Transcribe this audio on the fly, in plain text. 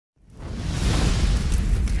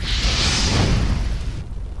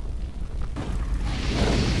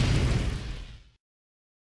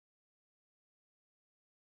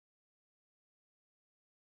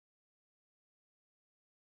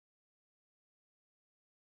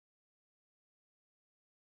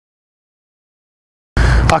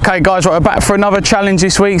Okay guys, right, we're back for another challenge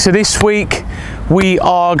this week. So this week we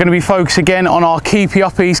are going to be focused again on our keepy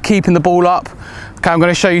uppies, keeping the ball up. Okay, I'm going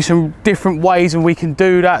to show you some different ways and we can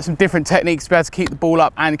do that, some different techniques to be able to keep the ball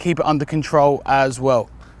up and keep it under control as well.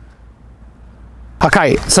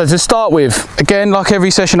 Okay, so to start with, again, like every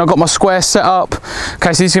session, I've got my square set up.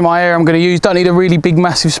 Okay, so this is my area I'm going to use. Don't need a really big,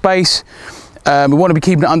 massive space. We want to be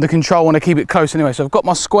keeping it under control, want to keep it close anyway. So I've got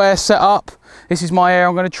my square set up. This is my area.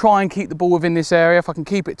 I'm going to try and keep the ball within this area. If I can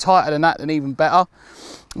keep it tighter than that, then even better.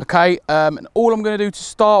 Okay, and all I'm going to do to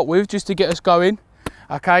start with, just to get us going.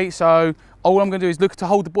 Okay, so all I'm going to do is look to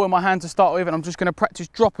hold the ball in my hand to start with, and I'm just going to practice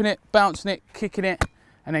dropping it, bouncing it, kicking it,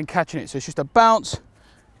 and then catching it. So it's just a bounce,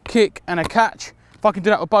 kick, and a catch. If I can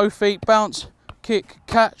do that with both feet, bounce, kick,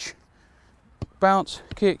 catch, bounce,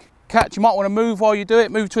 kick, catch. You might want to move while you do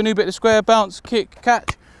it. Move to a new bit of the square, bounce, kick,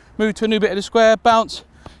 catch. Move to a new bit of the square, bounce,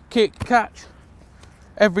 kick, catch.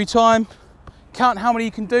 Every time. Count how many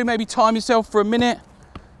you can do. Maybe time yourself for a minute.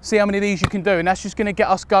 See how many of these you can do. And that's just going to get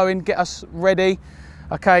us going, get us ready.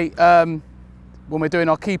 Okay, when we're doing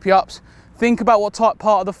our keepy ups. Think about what type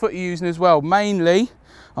part of the foot you're using as well. Mainly,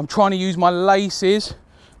 I'm trying to use my laces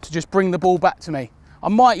to just bring the ball back to me. I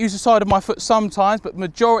might use the side of my foot sometimes, but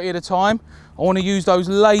majority of the time, I want to use those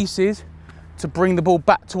laces to bring the ball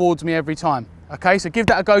back towards me every time. Okay, so give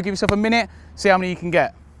that a go, give yourself a minute, see how many you can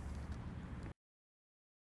get.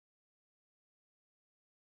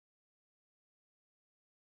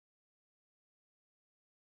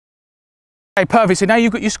 Okay, perfect, so now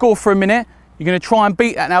you've got your score for a minute. You're going to try and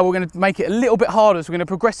beat that now. We're going to make it a little bit harder, so we're going to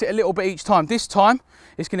progress it a little bit each time. This time,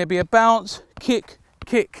 it's going to be a bounce, kick,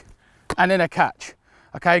 kick, and then a catch.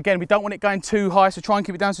 Okay, again, we don't want it going too high, so try and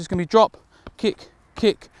keep it down. So it's going to be drop, kick,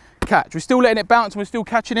 kick, catch. We're still letting it bounce and we're still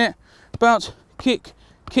catching it. Bounce, kick,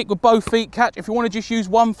 kick with both feet, catch. If you want to just use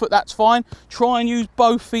one foot, that's fine. Try and use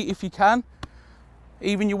both feet if you can.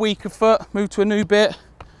 Even your weaker foot, move to a new bit.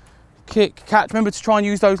 Kick, catch. Remember to try and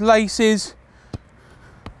use those laces.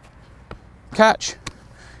 Catch.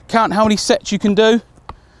 Count how many sets you can do.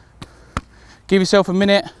 Give yourself a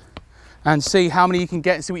minute and see how many you can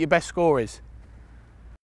get and see what your best score is.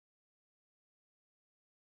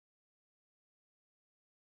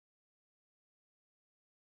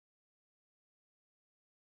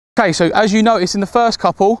 Okay, so as you noticed in the first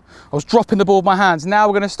couple, I was dropping the ball with my hands. Now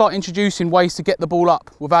we're going to start introducing ways to get the ball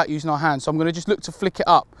up without using our hands. So I'm going to just look to flick it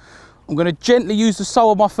up. I'm going to gently use the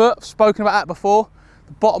sole of my foot. I've spoken about that before.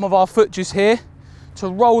 The bottom of our foot just here to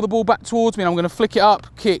roll the ball back towards me. And I'm going to flick it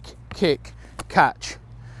up, kick, kick, catch.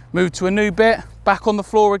 Move to a new bit, back on the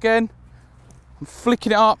floor again. I'm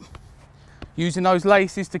flicking it up, using those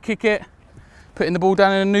laces to kick it, putting the ball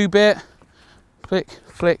down in a new bit, flick,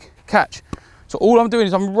 flick, catch. So all I'm doing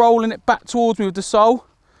is I'm rolling it back towards me with the sole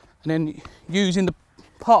and then using the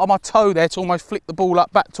part of my toe there to almost flick the ball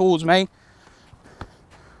up back towards me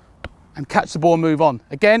and catch the ball and move on.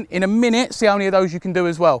 Again, in a minute, see how many of those you can do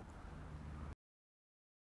as well.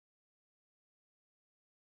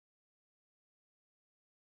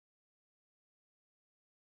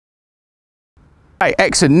 Okay,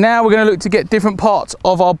 excellent. Now we're going to look to get different parts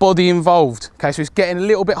of our body involved. Okay, so it's getting a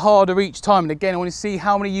little bit harder each time. And again, I want to see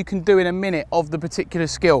how many you can do in a minute of the particular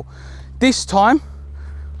skill. This time,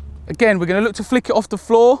 again, we're going to look to flick it off the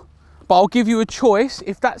floor, but I'll give you a choice.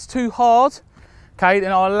 If that's too hard, okay,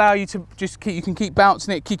 then I'll allow you to just you can keep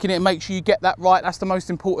bouncing it, kicking it, and make sure you get that right. That's the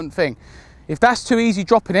most important thing. If that's too easy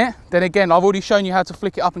dropping it, then again, I've already shown you how to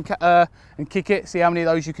flick it up and kick it. See how many of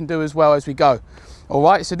those you can do as well as we go. All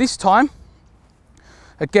right, so this time,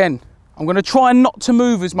 again, I'm going to try not to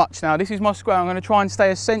move as much now. This is my square. I'm going to try and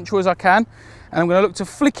stay as central as I can. And I'm going to look to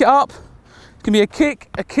flick it up. It's going to be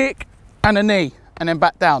a kick, and a knee, and then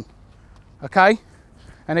back down. Okay?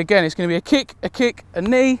 And again, it's going to be a kick, a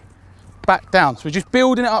knee, back down. So we're just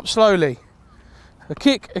building it up slowly. A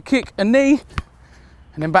kick, a knee,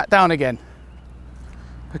 and then back down again.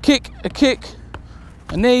 A kick,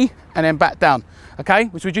 a knee, and then back down.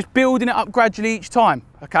 Okay? So we're just building it up gradually each time.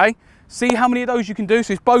 Okay? See how many of those you can do.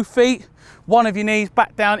 So it's both feet, one of your knees,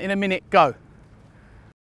 back down in a minute, go.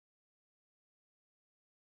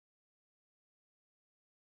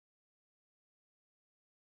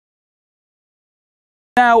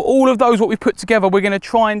 Now, all of those what we put together, we're going to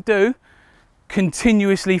try and do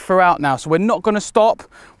continuously throughout now. So we're not going to stop.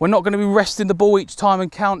 We're not going to be resting the ball each time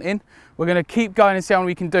and counting. We're going to keep going and see how many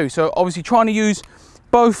we can do. So obviously trying to use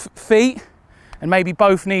both feet and maybe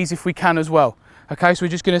both knees if we can as well. Okay, so we're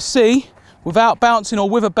just going to see, without bouncing or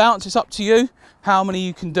with a bounce, it's up to you, how many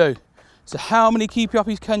you can do. So how many keepy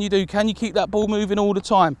uppies can you do? Can you keep that ball moving all the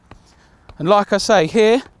time? And like I say,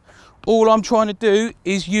 here, all I'm trying to do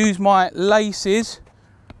is use my laces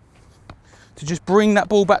to just bring that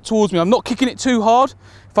ball back towards me. I'm not kicking it too hard.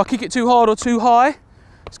 If I kick it too hard or too high,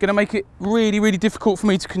 it's going to make it really, really difficult for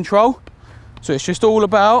me to control. So it's just all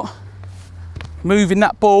about moving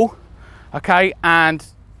that ball, okay, and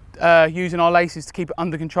using our laces to keep it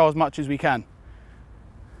under control as much as we can.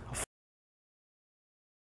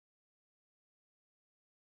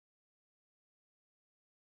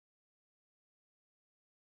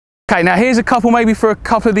 Okay, now here's a couple maybe for a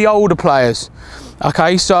couple of the older players.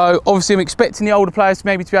 Okay, so obviously I'm expecting the older players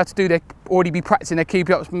maybe to be able to do their, already be practicing their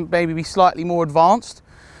keeping ups, maybe be slightly more advanced.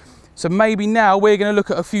 So maybe now we're going to look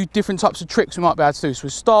at a few different types of tricks we might be able to do. So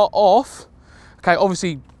we'll start off, okay,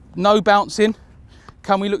 obviously no bouncing.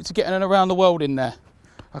 Can we look to getting an around the world in there?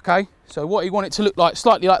 Okay, so what you want it to look like,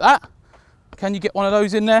 slightly like that. Can you get one of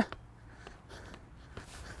those in there?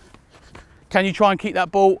 Can you try and keep that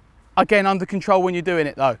ball, again, under control when you're doing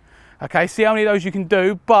it though? Okay, see how many of those you can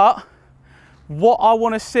do, but what I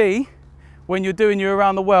want to see when you're doing your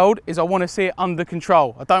around the world is I want to see it under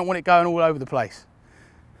control. I don't want it going all over the place.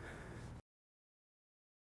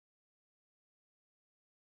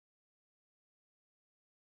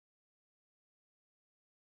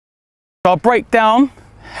 So I'll break down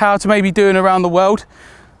how to maybe do an around the world.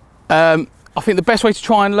 I think the best way to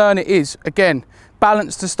try and learn it is, again,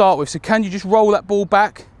 balance to start with. So can you just roll that ball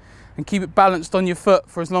back and keep it balanced on your foot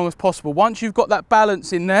for as long as possible? Once you've got that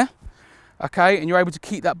balance in there, okay, and you're able to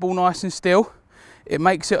keep that ball nice and still, it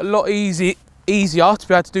makes it a lot easier to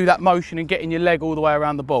be able to do that motion and getting your leg all the way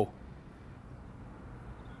around the ball.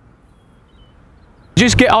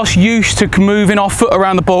 Just get us used to moving our foot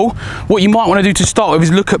around the ball. What you might want to do to start with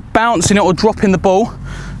is look at bouncing it or dropping the ball,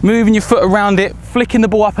 moving your foot around it, flicking the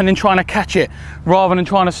ball up and then trying to catch it rather than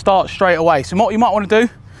trying to start straight away. So what you might want to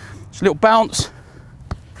do is a little bounce,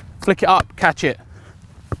 flick it up, catch it.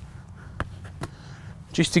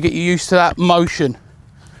 Just to get you used to that motion.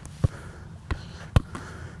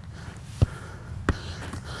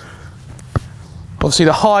 Obviously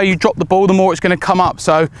the higher you drop the ball, the more it's going to come up.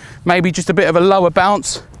 So maybe just a bit of a lower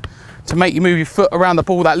bounce to make you move your foot around the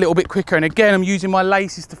ball that little bit quicker. And again, I'm using my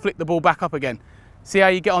laces to flick the ball back up again. See how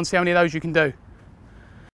you get on, see how many of those you can do.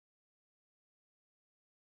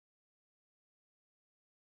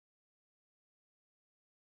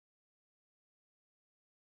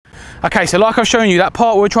 Okay, so like I've shown you, that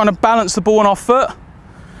part where we're trying to balance the ball on our foot,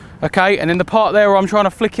 okay, and then the part there where I'm trying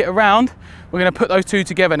to flick it around, we're going to put those two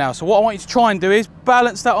together now. So what I want you to try and do is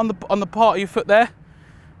balance that on the part of your foot there,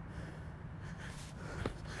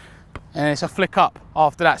 and it's a flick up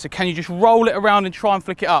after that. So can you just roll it around and try and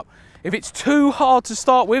flick it up? If it's too hard to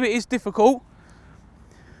start with, it is difficult,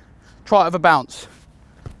 try it with a bounce.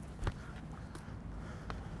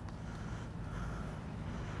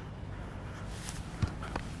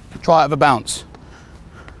 Try it with a bounce.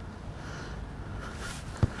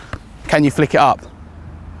 Can you flick it up?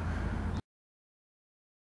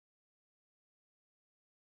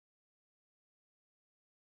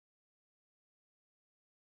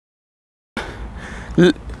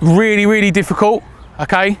 Really, really difficult,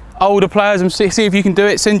 okay? Older players, and see if you can do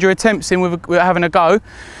it. Send your attempts in with having a go.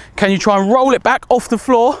 Can you try and roll it back off the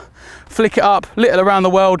floor, flick it up, little around the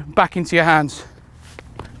world, back into your hands.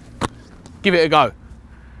 Give it a go.